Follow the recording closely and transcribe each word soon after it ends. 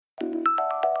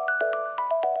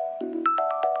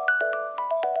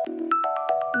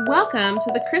Welcome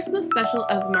to the Christmas special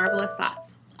of Marvelous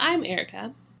Thoughts. I'm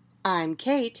Erica. I'm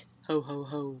Kate. Ho, ho,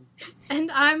 ho.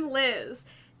 And I'm Liz.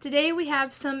 Today we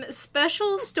have some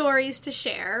special stories to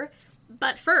share,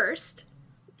 but first...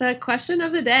 The question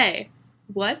of the day.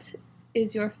 What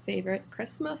is your favorite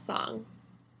Christmas song?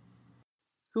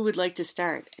 Who would like to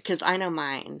start? Because I know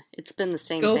mine. It's been the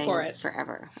same Go thing for it.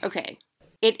 Forever. Okay.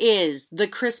 It is The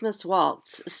Christmas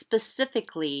Waltz,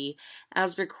 specifically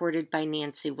as recorded by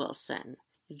Nancy Wilson.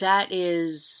 That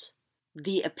is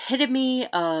the epitome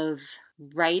of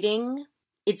writing.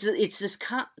 It's this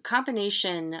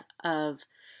combination of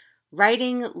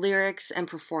writing, lyrics, and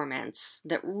performance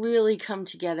that really come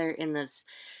together in this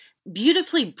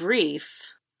beautifully brief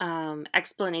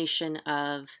explanation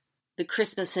of the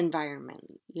Christmas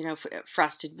environment. You know,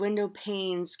 frosted window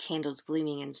panes, candles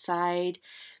gleaming inside,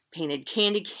 painted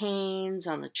candy canes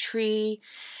on the tree.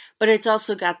 But it's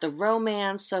also got the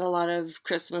romance that a lot of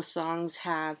Christmas songs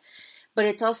have. But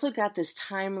it's also got this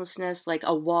timelessness, like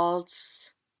a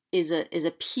waltz is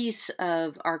a piece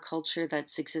of our culture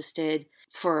that's existed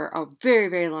for a very,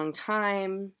 very long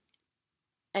time.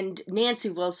 And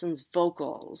Nancy Wilson's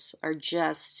vocals are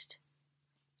just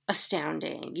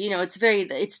astounding. You know, it's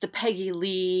the Peggy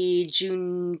Lee,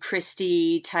 June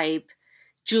Christie type,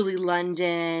 Julie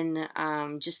London,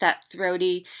 just that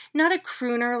throaty, not a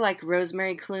crooner like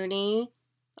Rosemary Clooney,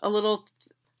 a little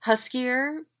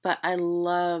huskier, but I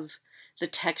love the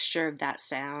texture of that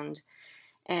sound.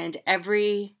 And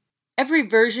every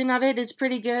version of it is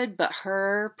pretty good, but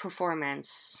her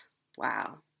performance,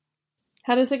 wow.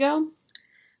 How does it go?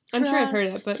 I'm sure I've heard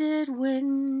it, but... Frosted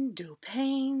window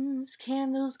panes,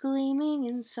 candles gleaming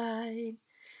inside.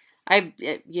 I'm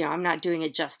not doing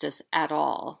it justice at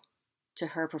all to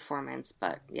her performance,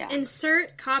 but yeah.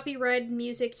 Insert copyrighted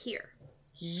music here.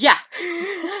 Yeah!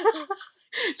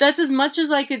 That's as much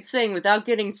as I could sing without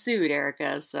getting sued,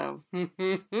 Erica, so...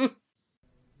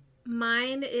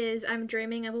 Mine is I'm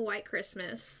Dreaming of a White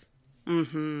Christmas.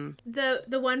 Mm-hmm.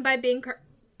 The one by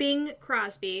Bing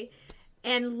Crosby.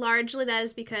 And largely that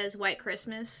is because White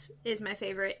Christmas is my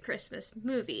favorite Christmas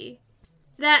movie.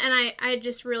 That, and I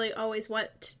just really always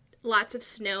want lots of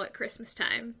snow at Christmas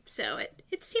time. So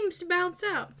it seems to balance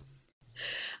out.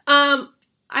 I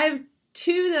have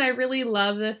two that I really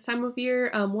love this time of year.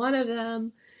 One of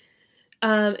them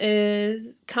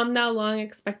is Come Thou Long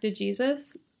Expected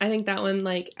Jesus. I think that one,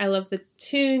 I love the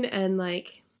tune, and,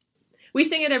 we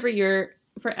sing it every year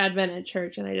for Advent at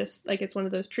church, and I just, it's one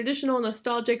of those traditional,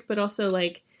 nostalgic, but also,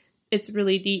 it's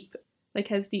really deep,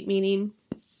 has deep meaning.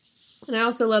 And I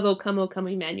also love O Come,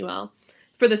 Emmanuel,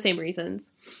 for the same reasons.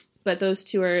 But those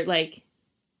two are,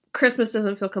 Christmas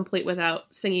doesn't feel complete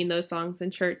without singing those songs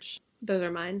in church. Those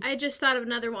are mine. I just thought of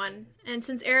another one, and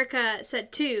since Erica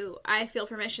said two, I feel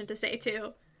permission to say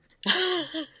two.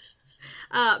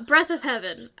 Breath of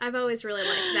Heaven. I've always really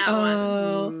liked that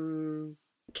one.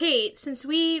 Kate, since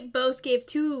we both gave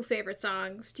two favorite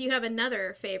songs, do you have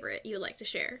another favorite you'd like to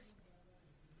share?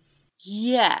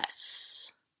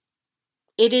 Yes.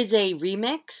 It is a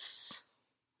remix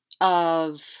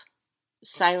of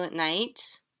Silent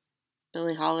Night,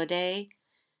 Billie Holiday.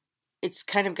 It's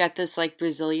kind of got this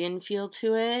Brazilian feel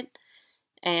to it.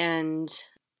 And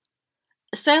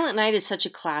Silent Night is such a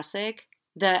classic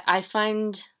that I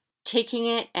find taking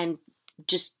it and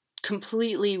just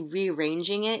completely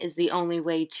rearranging it is the only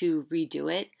way to redo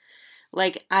it.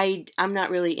 I'm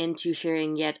not really into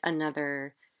hearing yet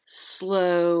another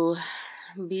slow,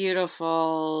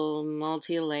 beautiful,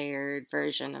 multi-layered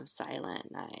version of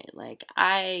Silent Night.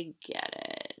 I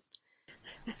get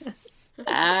it.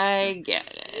 I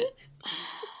get it.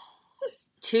 It's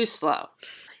too slow.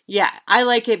 Yeah, I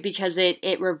like it because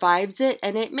it revives it,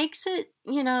 and it makes it,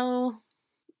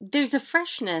 there's a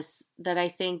freshness that I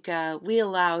think we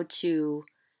allow to,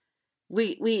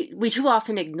 we too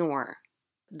often ignore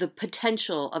the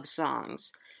potential of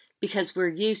songs because we're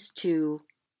used to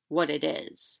what it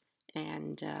is.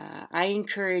 And I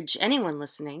encourage anyone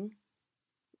listening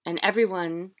and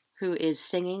everyone who is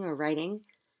singing or writing,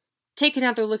 take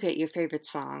another look at your favorite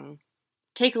song.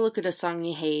 Take a look at a song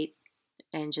you hate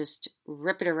and just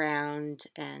rip it around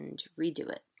and redo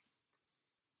it.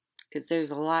 Because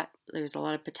there's a lot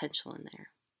of potential in there.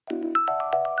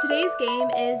 Today's game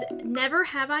is Never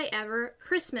Have I Ever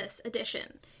Christmas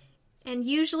Edition. And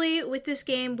usually with this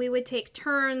game, we would take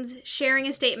turns sharing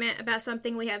a statement about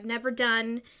something we have never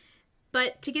done.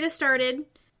 But to get us started,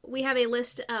 we have a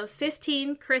list of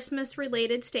 15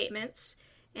 Christmas-related statements.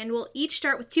 And we'll each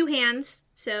start with 2 hands,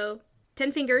 so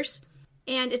 10 fingers.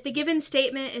 And if the given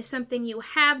statement is something you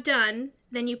have done,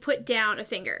 then you put down a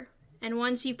finger. And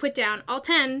once you put down all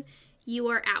 10, you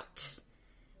are out.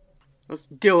 Let's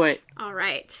do it. All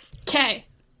right. Okay.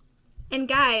 And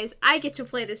guys, I get to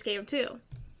play this game too.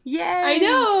 Yay! I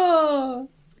know.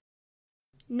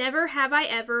 Never have I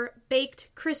ever baked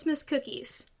Christmas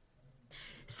cookies.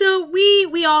 So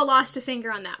we all lost a finger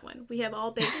on that one. We have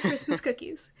all baked Christmas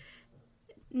cookies.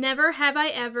 Never have I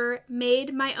ever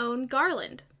made my own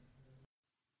garland.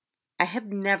 I have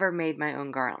never made my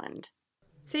own garland.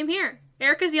 Same here.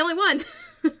 Erica's the only one.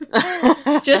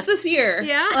 Just this year.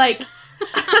 Yeah? Like,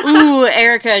 Ooh,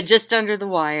 Erica, just under the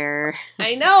wire.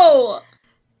 I know.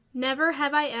 Never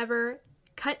have I ever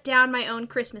cut down my own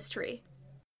Christmas tree.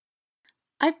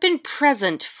 I've been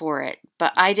present for it,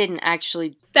 but I didn't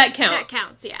actually... That counts. That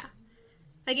counts, yeah.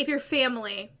 Like if you're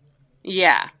family.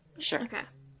 Yeah, sure. Okay.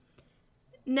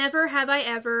 Never have I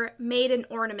ever made an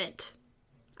ornament.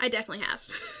 I definitely have.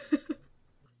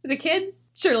 As a kid?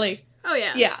 Surely. Oh,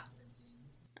 yeah. Yeah.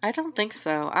 I don't think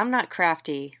so. I'm not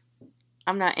crafty.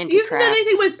 I'm not into You haven't crafts. done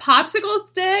anything with popsicle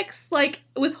sticks? Like,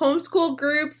 with homeschool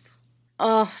groups?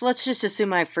 Oh, let's just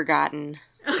assume I've forgotten.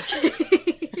 Okay.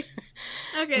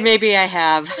 Okay. Maybe I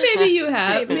have. Maybe you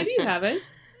have. Maybe. Maybe you haven't.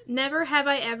 Never have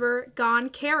I ever gone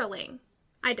caroling.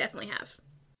 I definitely have.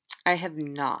 I have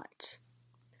not.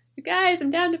 You guys,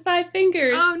 I'm down to 5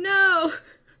 fingers. Oh, no.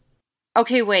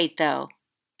 Okay, wait, though.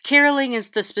 Caroling is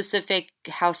the specific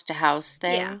house-to-house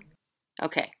thing? Yeah.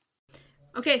 Okay.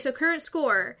 Okay, so current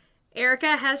score.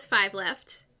 Erica has 5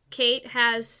 left. Kate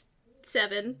has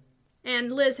 7.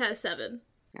 And Liz has 7.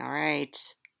 All right.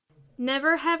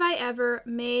 Never have I ever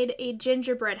made a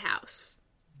gingerbread house.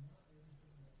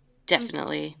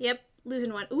 Definitely. Yep,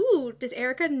 losing one. Ooh, does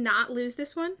Erica not lose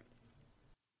this one?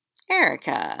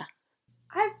 Erica,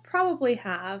 I probably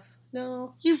have.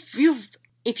 No. if I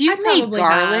you've made probably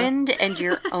garland and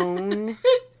your own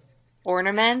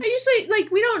ornaments, I usually,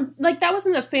 like, we don't, like, that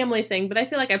wasn't a family thing, but I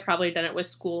feel like I've probably done it with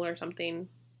school or something.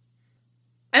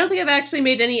 I don't think I've actually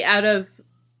made any out of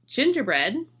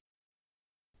gingerbread.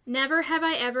 Never have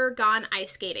I ever gone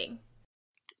ice skating.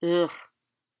 ugh,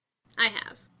 I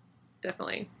have.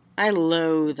 Definitely. I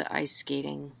loathe ice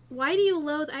skating. Why do you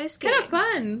loathe ice skating? Kind of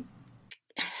fun.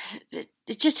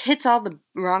 It just hits all the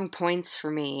wrong points for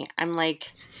me. I'm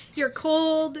like, You're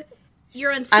cold.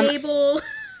 You're unstable.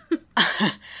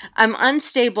 I'm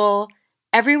unstable.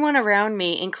 Everyone around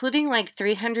me, including like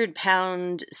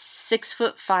 300-pound,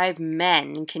 6'5"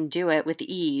 men, can do it with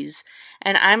ease.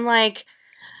 And I'm like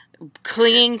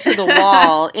clinging to the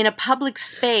wall in a public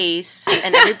space,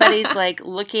 and everybody's like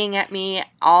looking at me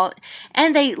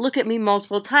and they look at me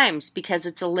multiple times because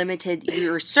it's a limited,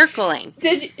 you're circling.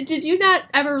 Did you not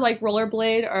ever, like,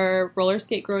 rollerblade or roller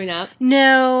skate growing up?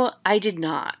 No, I did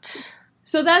not.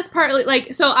 So that's partly,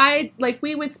 like,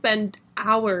 we would spend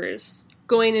hours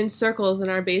going in circles in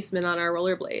our basement on our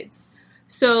rollerblades.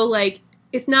 So, like,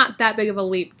 it's not that big of a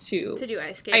leap to to do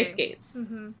ice skating. ice skates.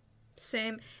 Mm-hmm.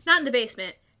 Same. Not in the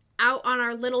basement. Out on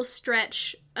our little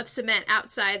stretch of cement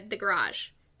outside the garage.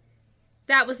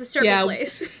 That was the circle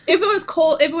place. If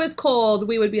it was cold,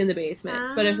 we would be in the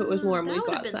basement. But if it was warm, that we'd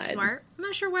go would have been outside. smart. I'm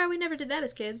not sure why we never did that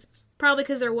as kids. Probably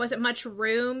because there wasn't much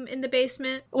room in the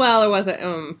basement. Well, there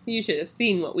wasn't. You should have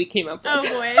seen what we came up with. Oh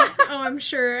boy. Oh, I'm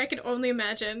sure. I could only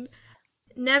imagine.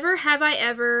 Never have I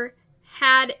ever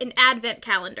had an advent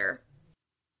calendar.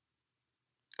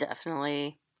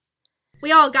 Definitely.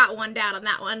 We all got one down on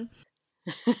that one.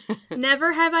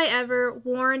 Never have I ever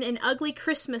worn an ugly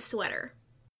Christmas sweater.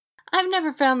 I've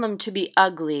never found them to be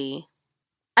ugly.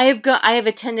 I have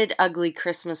attended ugly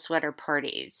Christmas sweater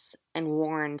parties and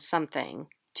worn something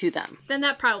to them. Then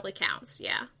that probably counts,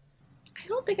 yeah. I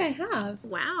don't think I have.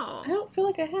 Wow. I don't feel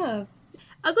like I have.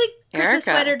 Ugly Christmas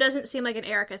Erica. sweater doesn't seem like an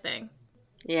Erica thing.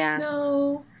 Yeah.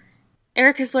 No.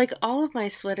 Erica's like, all of my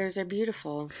sweaters are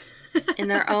beautiful in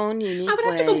their own unique I would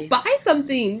have way. to go buy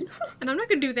something. And I'm not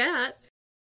going to do that.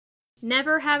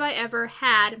 Never have I ever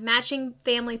had matching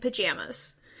family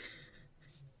pajamas.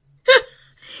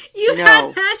 You No.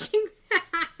 had matching...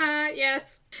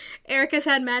 Yes. Erica's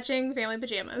had matching family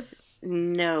pajamas.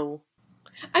 No.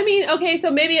 I mean, okay, so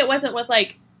maybe it wasn't with,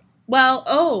 like,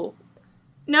 No,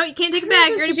 you can't take it back.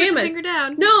 You already put your Pajamas. finger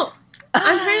down. No,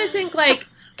 I'm trying to think, like,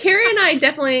 Carrie and I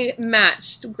definitely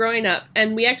matched growing up,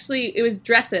 and it was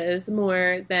dresses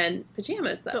more than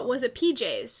pajamas, though. But was it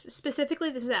PJs?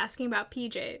 Specifically, this is asking about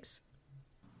PJs.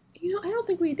 I don't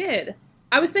think we did.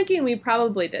 I was thinking we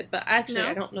probably did, but actually No?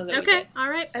 I don't know that we Okay, did. all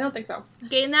right. I don't think so.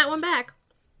 Gain that one back.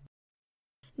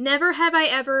 Never have I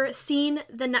ever seen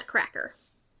the Nutcracker.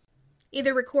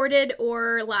 Either recorded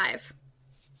or live.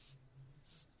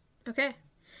 Okay.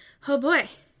 Oh boy.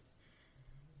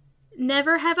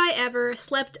 Never have I ever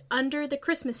slept under the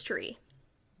Christmas tree.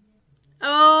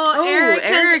 Oh, Erica's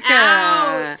Erica.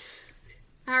 out.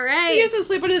 All right. used to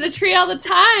sleep under the tree all the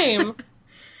time.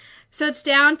 So it's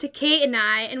down to Kate and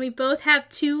I, and we both have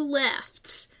 2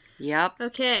 left. Yep.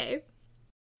 Okay.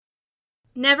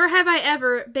 Never have I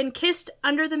ever been kissed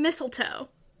under the mistletoe.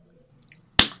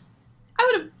 I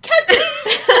would have kept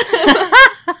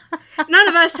it. None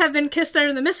of us have been kissed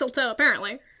under the mistletoe,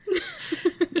 apparently.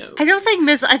 No. I don't think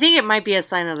I think it might be a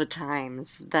sign of the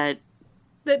times that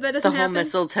That the doesn't whole happen.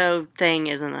 mistletoe thing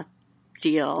isn't a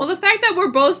deal. Well, the fact that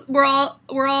we're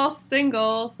all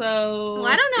single, so Well,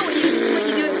 I don't know what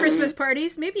you do at Christmas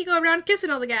parties. Maybe you go around kissing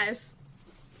all the guys.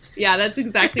 yeah, that's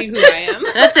exactly who I am.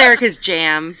 That's Erica's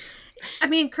jam. I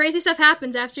mean, crazy stuff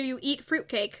happens after you eat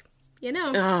fruitcake. You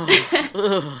know. Oh.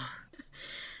 Ugh.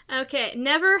 Okay,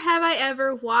 never have I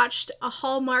ever watched a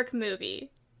Hallmark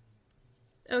movie.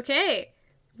 Okay,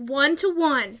 1 to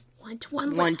 1. 1 to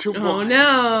 1. 1 to 1. Oh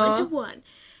no. 1 to 1.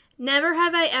 Never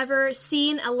have I ever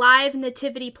seen a live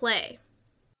nativity play.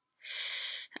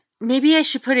 Maybe I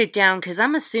should put it down because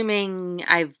I'm assuming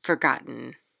I've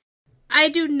forgotten. I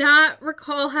do not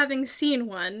recall having seen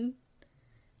one.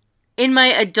 In my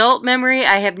adult memory,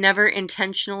 I have never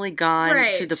intentionally gone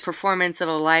Right. to the performance of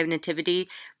a live nativity,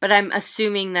 but I'm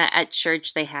assuming that at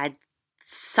church they had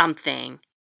something.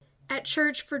 At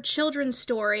church for children's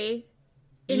story.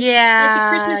 Like Yeah, the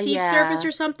Christmas Eve yeah. service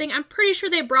or something. I'm pretty sure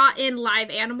they brought in live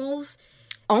animals.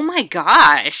 Oh my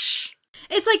gosh.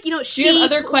 It's like, Do sheep. you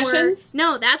have other questions?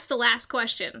 No, that's the last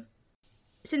question.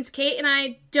 Since Kate and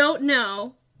I don't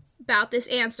know about this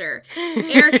answer,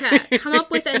 Erica, come up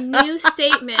with a new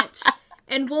statement,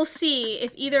 and we'll see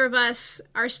if either of us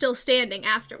are still standing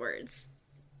afterwards.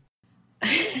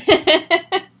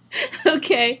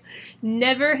 Okay.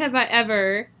 Never have I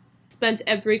ever spent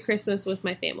every Christmas with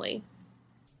my family.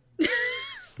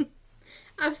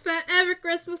 I've spent every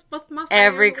Christmas with my family.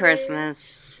 Every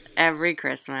Christmas. Every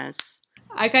Christmas.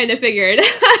 I kind of figured.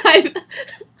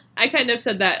 I kind of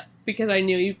said that because I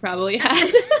knew you probably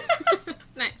had.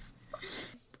 Nice.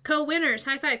 Co-winners.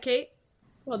 High five, Kate.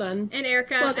 Well done. And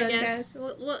Erica, Well done, I guess. guys.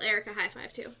 Well, Erica high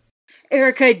five, too.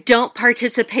 Erica, don't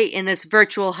participate in this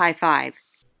virtual high five.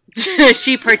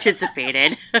 She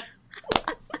participated.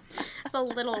 The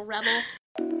little rebel.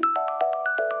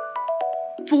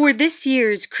 For this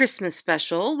year's Christmas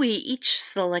special, we each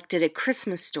selected a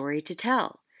Christmas story to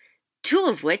tell, 2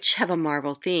 of which have a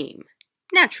Marvel theme.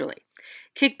 Naturally.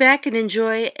 Kick back and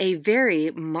enjoy a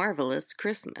very marvelous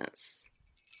Christmas.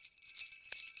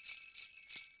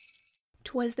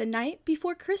 'Twas the night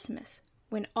before Christmas,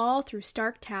 when all through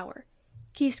Stark Tower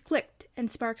keys clicked and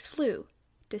sparks flew,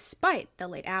 despite the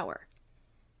late hour.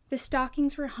 The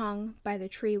stockings were hung by the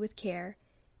tree with care,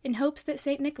 in hopes that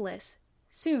St. Nicholas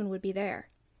soon would be there.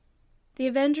 The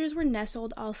Avengers were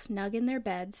nestled all snug in their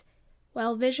beds,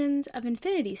 while visions of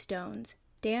Infinity Stones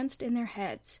danced in their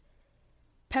heads.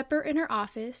 Pepper in her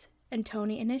office and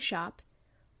Tony in his shop,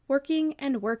 working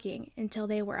and working until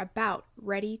they were about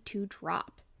ready to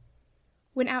drop.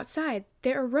 When outside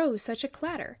there arose such a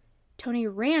clatter, Tony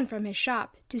ran from his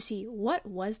shop to see what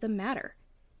was the matter.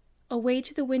 Away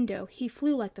to the window he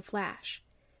flew like the flash,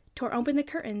 tore open the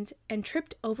curtains, and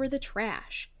tripped over the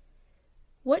trash.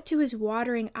 What to his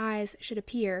watering eyes should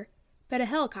appear but a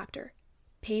helicopter,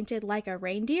 painted like a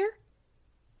reindeer?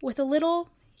 With a little,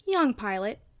 young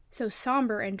pilot, so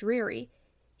somber and dreary,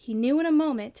 he knew in a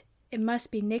moment it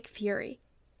must be Nick Fury.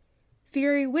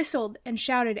 Fury whistled and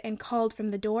shouted and called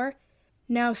from the door,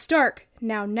 "Now Stark,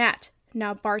 now Nat,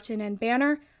 now Barton and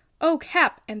Banner, oh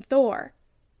Cap and Thor!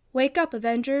 Wake up,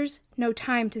 Avengers, no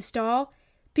time to stall.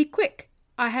 Be quick,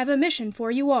 I have a mission for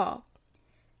you all."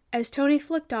 As Tony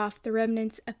flicked off the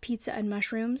remnants of pizza and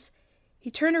mushrooms,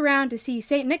 he turned around to see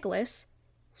St. Nicholas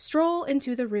stroll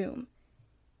into the room.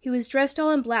 He was dressed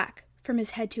all in black from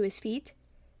his head to his feet,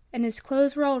 and his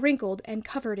clothes were all wrinkled and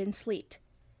covered in sleet.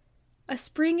 A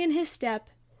spring in his step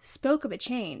spoke of a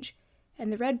change,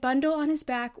 and the red bundle on his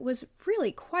back was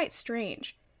really quite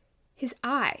strange. His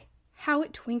eye, how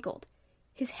it twinkled!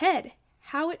 His head,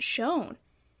 how it shone!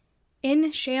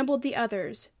 In shambled the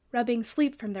others, rubbing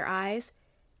sleep from their eyes,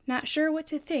 not sure what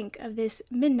to think of this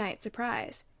midnight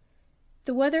surprise.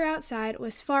 The weather outside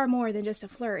was far more than just a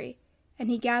flurry, and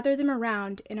he gathered them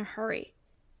around in a hurry.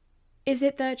 "Is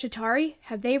it the Chitauri?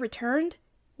 Have they returned?"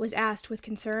 was asked with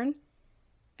concern.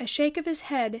 A shake of his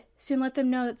head soon let them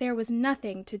know that there was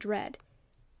nothing to dread.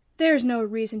 "There's no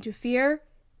reason to fear.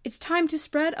 It's time to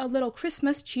spread a little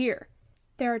Christmas cheer.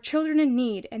 There are children in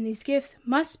need, and these gifts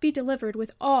must be delivered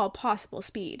with all possible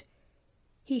speed."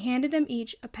 He handed them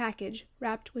each a package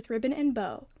wrapped with ribbon and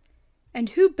bow. And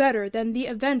who better than the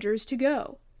Avengers to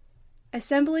go?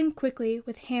 Assembling quickly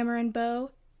with hammer and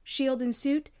bow, shield and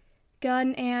suit,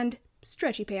 gun and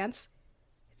stretchy pants,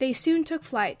 they soon took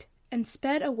flight, and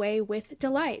sped away with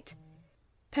delight.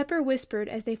 Pepper whispered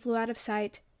as they flew out of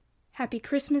sight, "Happy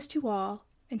Christmas to all,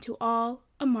 and to all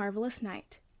a marvelous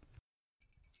night."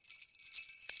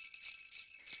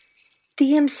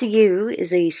 The MCU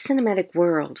is a cinematic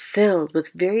world filled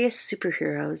with various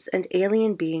superheroes and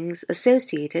alien beings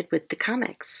associated with the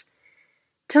comics.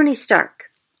 Tony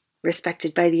Stark,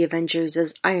 respected by the Avengers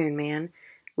as Iron Man,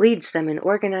 leads them in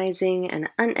organizing an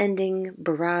unending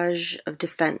barrage of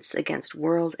defense against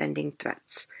world-ending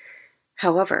threats.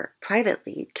 However,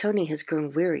 privately, Tony has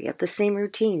grown weary of the same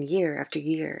routine year after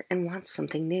year and wants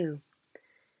something new.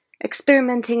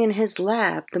 Experimenting in his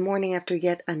lab the morning after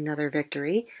yet another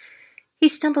victory, he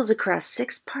stumbles across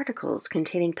 6 particles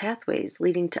containing pathways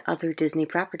leading to other Disney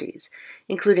properties,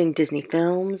 including Disney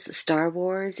Films, Star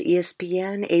Wars,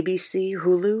 ESPN, ABC,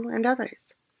 Hulu, and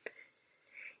others.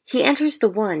 He enters the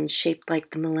one shaped like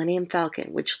the Millennium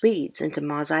Falcon, which leads into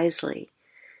Mos Eisley.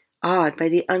 Awed by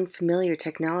the unfamiliar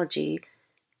technology,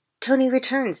 Tony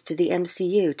returns to the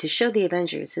MCU to show the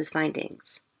Avengers his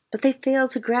findings, but they fail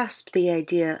to grasp the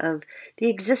idea of the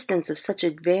existence of such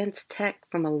advanced tech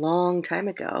from a long time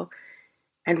ago,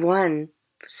 and one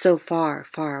so far,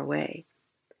 far away.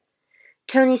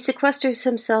 Tony sequesters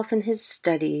himself in his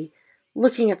study,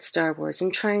 looking at Star Wars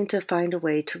and trying to find a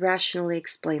way to rationally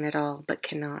explain it all, but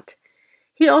cannot.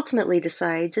 He ultimately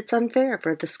decides it's unfair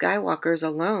for the Skywalkers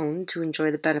alone to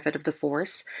enjoy the benefit of the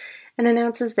Force, and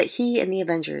announces that he and the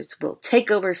Avengers will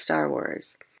take over Star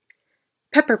Wars.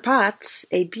 Pepper Potts,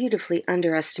 a beautifully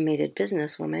underestimated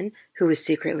businesswoman who is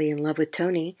secretly in love with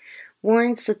Tony,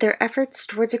 warns that their efforts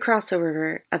towards a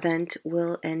crossover event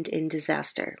will end in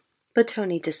disaster, but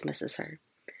Tony dismisses her.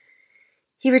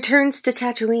 He returns to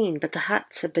Tatooine, but the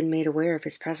Hutts have been made aware of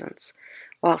his presence.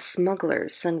 While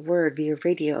smugglers send word via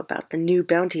radio about the new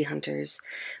bounty hunters,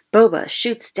 Boba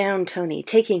shoots down Tony,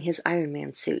 taking his Iron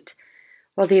Man suit.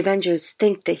 While the Avengers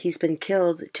think that he's been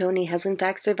killed, Tony has in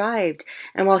fact survived,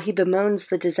 and while he bemoans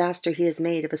the disaster he has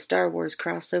made of a Star Wars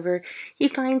crossover, he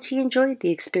finds he enjoyed the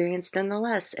experience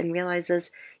nonetheless and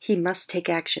realizes he must take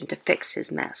action to fix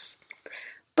his mess.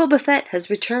 Boba Fett has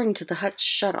returned to the Hutt's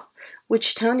shuttle,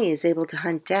 which Tony is able to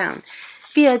hunt down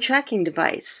via a tracking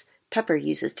device Pepper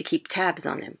uses to keep tabs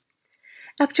on him.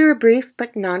 After a brief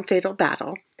but non-fatal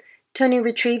battle, Tony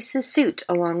retrieves his suit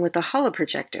along with a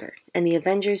holoprojector, and the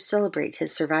Avengers celebrate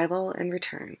his survival and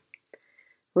return.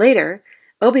 Later,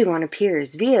 Obi-Wan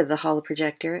appears via the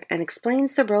holoprojector and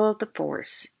explains the role of the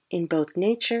Force in both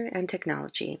nature and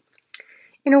technology.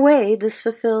 In a way, this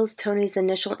fulfills Tony's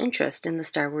initial interest in the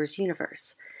Star Wars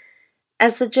universe.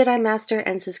 As the Jedi Master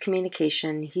ends his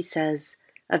communication, he says,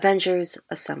 "Avengers,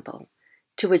 assemble,"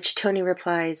 to which Tony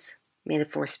replies, "May the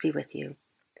Force be with you."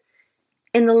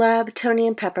 In the lab, Tony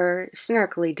and Pepper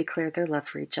snarkily declare their love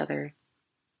for each other,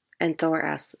 and Thor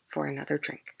asks for another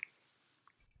drink.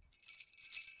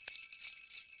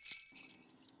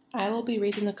 I will be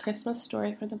reading the Christmas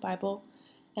story from the Bible,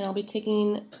 and I'll be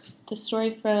taking the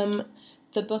story from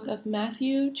the book of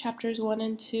Matthew, chapters 1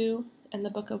 and 2, and the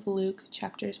book of Luke,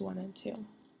 chapters 1 and 2.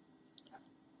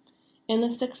 In the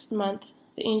 6th month,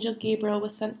 the angel Gabriel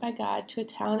was sent by God to a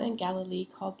town in Galilee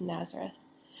called Nazareth,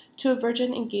 to a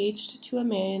virgin engaged to a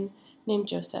man named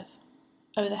Joseph,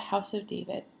 of the house of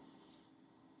David.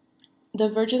 The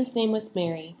virgin's name was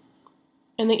Mary.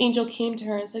 And the angel came to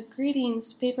her and said,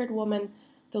 "Greetings, favored woman,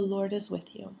 the Lord is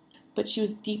with you." But she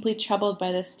was deeply troubled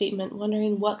by this statement,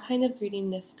 wondering what kind of greeting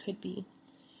this could be.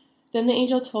 Then the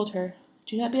angel told her,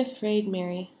 "Do not be afraid,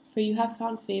 Mary, for you have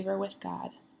found favor with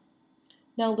God.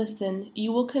 Now listen,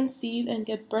 you will conceive and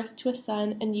give birth to a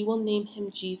son, and you will name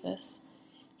him Jesus.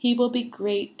 He will be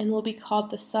great and will be called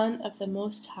the Son of the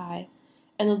Most High,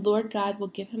 and the Lord God will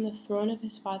give him the throne of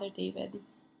his father David.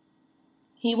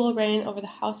 He will reign over the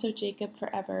house of Jacob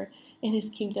forever, and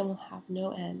his kingdom will have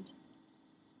no end."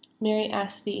 Mary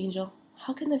asked the angel,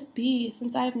 "How can this be,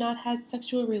 since I have not had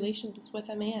sexual relations with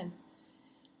a man?"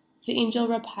 The angel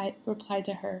replied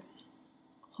to her,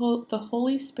 "The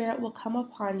Holy Spirit will come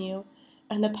upon you,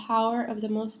 and the power of the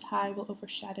Most High will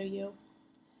overshadow you.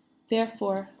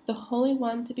 Therefore, the Holy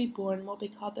One to be born will be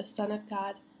called the Son of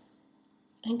God.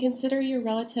 And consider your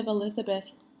relative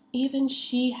Elizabeth. Even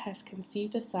she has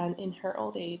conceived a son in her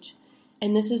old age,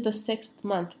 and this is the 6th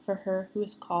month for her who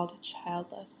is called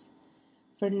childless.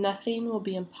 For nothing will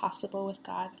be impossible with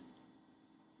God."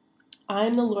 "I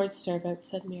am the Lord's servant,"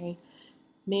 said Mary.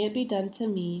 "May it be done to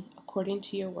me according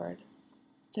to your word."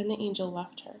 Then the angel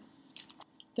left her.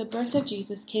 The birth of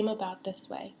Jesus came about this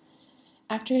way.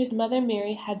 After his mother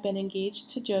Mary had been engaged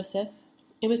to Joseph,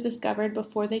 it was discovered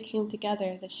before they came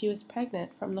together that she was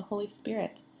pregnant from the Holy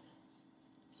Spirit.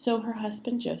 So her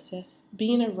husband Joseph,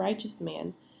 being a righteous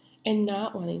man and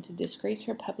not wanting to disgrace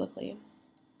her publicly,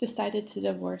 decided to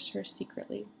divorce her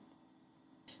secretly.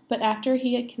 But after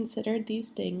he had considered these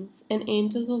things, an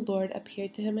angel of the Lord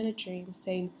appeared to him in a dream,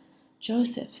 saying,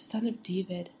 "Joseph, son of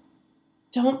David,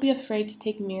 don't be afraid to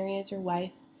take Mary as your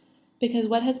wife, because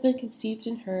what has been conceived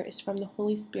in her is from the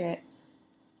Holy Spirit.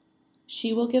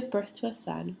 She will give birth to a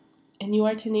son, and you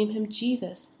are to name him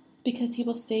Jesus, because he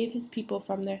will save his people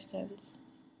from their sins."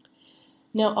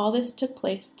 Now all this took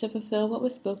place to fulfill what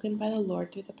was spoken by the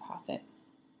Lord through the prophet.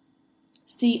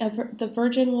 "See, the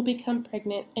virgin will become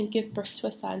pregnant and give birth to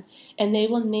a son, and they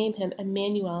will name him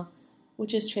Emmanuel,"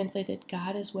 which is translated,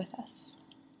 "God is with us."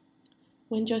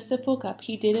 When Joseph woke up,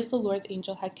 he did as the Lord's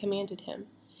angel had commanded him.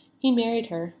 He married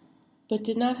her, but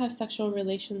did not have sexual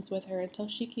relations with her until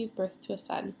she gave birth to a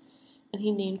son, and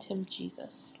he named him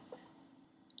Jesus.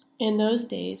 In those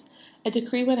days, a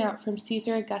decree went out from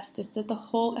Caesar Augustus that the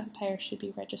whole empire should be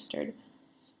registered.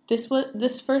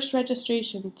 This first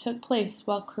registration took place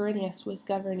while Quirinius was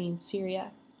governing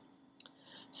Syria.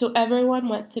 So everyone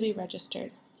went to be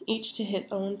registered, each to his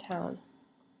own town.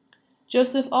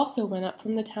 Joseph also went up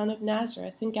from the town of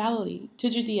Nazareth in Galilee to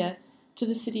Judea, to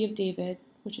the city of David,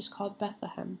 which is called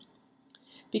Bethlehem,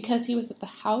 because he was of the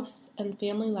house and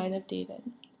family line of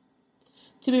David,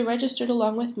 to be registered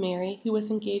along with Mary, who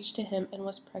was engaged to him and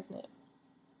was pregnant.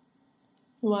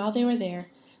 While they were there,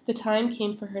 the time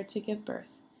came for her to give birth.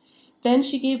 Then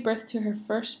she gave birth to her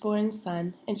firstborn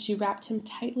son, and she wrapped him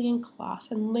tightly in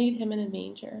cloth and laid him in a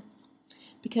manger,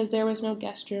 because there was no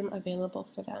guest room available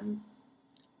for them.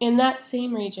 In that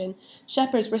same region,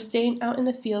 shepherds were staying out in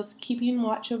the fields, keeping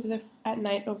watch at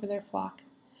night over their flock.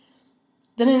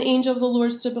 Then an angel of the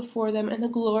Lord stood before them, and the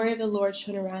glory of the Lord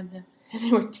shone around them, and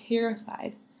they were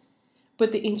terrified.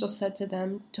 But the angel said to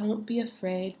them, "Don't be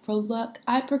afraid, for look,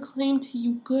 I proclaim to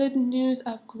you good news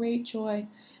of great joy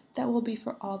that will be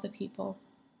for all the people.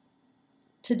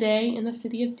 Today, in the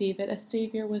city of David, a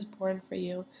Savior was born for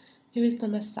you, who is the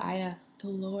Messiah, the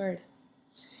Lord.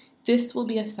 This will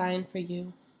be a sign for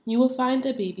you. You will find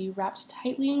a baby wrapped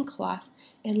tightly in cloth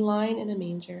and lying in a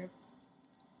manger."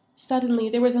 Suddenly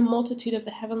there was a multitude of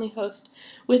the heavenly host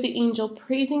with the angel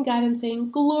praising God and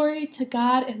saying, "Glory to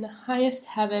God in the highest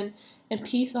heaven, and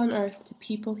peace on earth to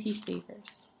people he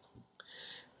favors."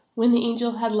 When the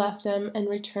angel had left them and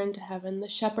returned to heaven, the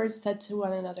shepherds said to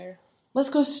one another, "Let's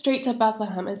go straight to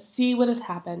Bethlehem and see what has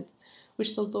happened,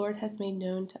 which the Lord has made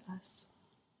known to us."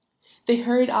 They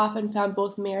hurried off and found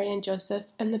both Mary and Joseph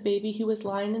and the baby who was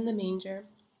lying in the manger.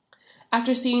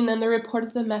 After seeing them, they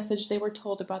reported the message they were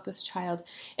told about this child,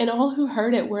 and all who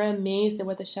heard it were amazed at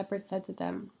what the shepherds said to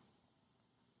them.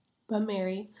 But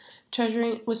Mary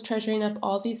was treasuring up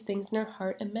all these things in her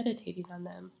heart and meditating on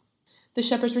them. The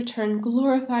shepherds returned,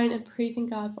 glorifying and praising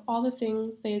God for all the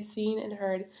things they had seen and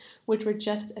heard, which were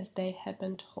just as they had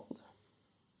been told.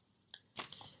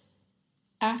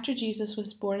 After Jesus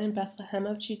was born in Bethlehem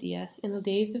of Judea, in the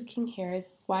days of King Herod,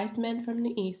 wise men from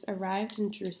the east arrived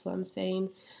in Jerusalem, saying,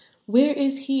 "Where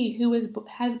is he who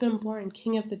has been born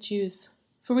King of the Jews?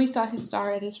 For we saw his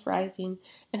star at his rising,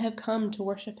 and have come to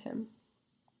worship him."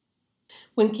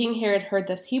 When King Herod heard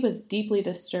this, he was deeply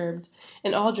disturbed,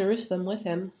 and all Jerusalem with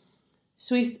him.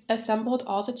 So he assembled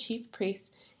all the chief priests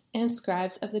and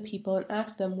scribes of the people and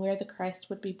asked them where the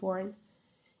Christ would be born.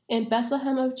 "In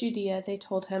Bethlehem of Judea," they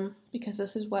told him, because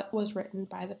this is what was written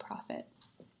by the prophet.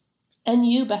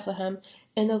 "And you, Bethlehem,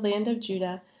 in the land of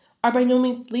Judah, are by no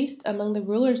means least among the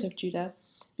rulers of Judah,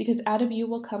 because out of you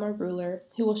will come a ruler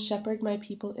who will shepherd my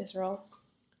people Israel."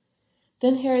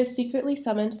 Then Herod secretly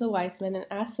summoned the wise men and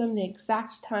asked them the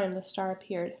exact time the star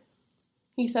appeared.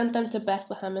 He sent them to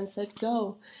Bethlehem and said,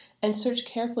 "Go and search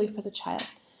carefully for the child.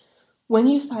 When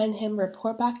you find him,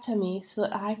 report back to me so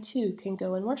that I too can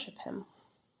go and worship him."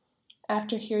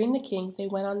 After hearing the king, they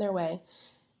went on their way,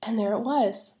 and there it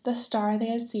was, the star they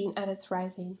had seen at its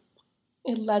rising.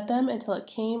 It led them until it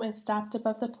came and stopped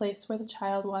above the place where the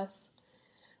child was.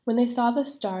 When they saw the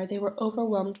star, they were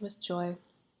overwhelmed with joy.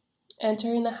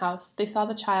 Entering the house, they saw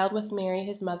the child with Mary,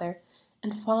 his mother,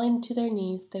 and falling to their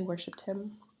knees, they worshipped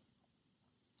him.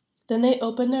 Then they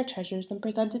opened their treasures and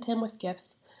presented him with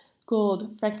gifts,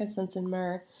 gold, frankincense, and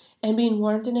myrrh, and being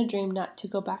warned in a dream not to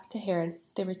go back to Herod,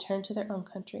 they returned to their own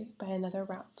country by another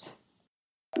route.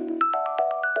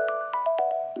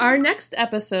 Our next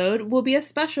episode will be a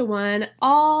special one.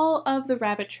 All of the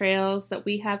rabbit trails that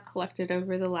we have collected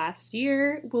over the last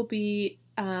year will be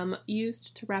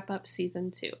used to wrap up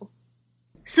season 2.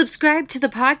 Subscribe to the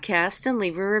podcast and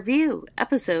leave a review.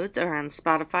 Episodes are on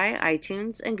Spotify,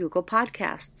 iTunes, and Google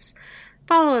Podcasts.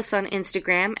 Follow us on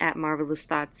Instagram at Marvelous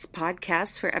Thoughts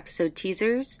Podcast for episode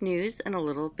teasers, news, and a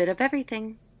little bit of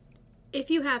everything. If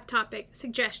you have topic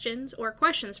suggestions or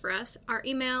questions for us, our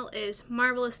email is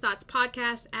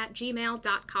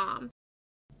marvelousthoughtspodcast@gmail.com.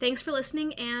 Thanks for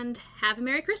listening and have a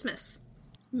Merry Christmas.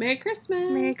 Merry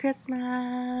Christmas. Merry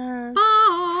Christmas.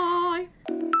 Bye.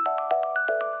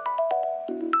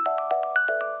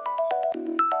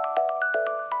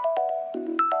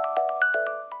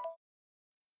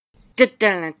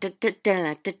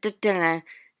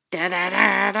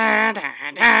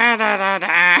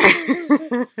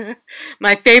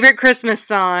 My favorite Christmas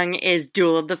song is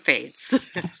Duel of the Fates.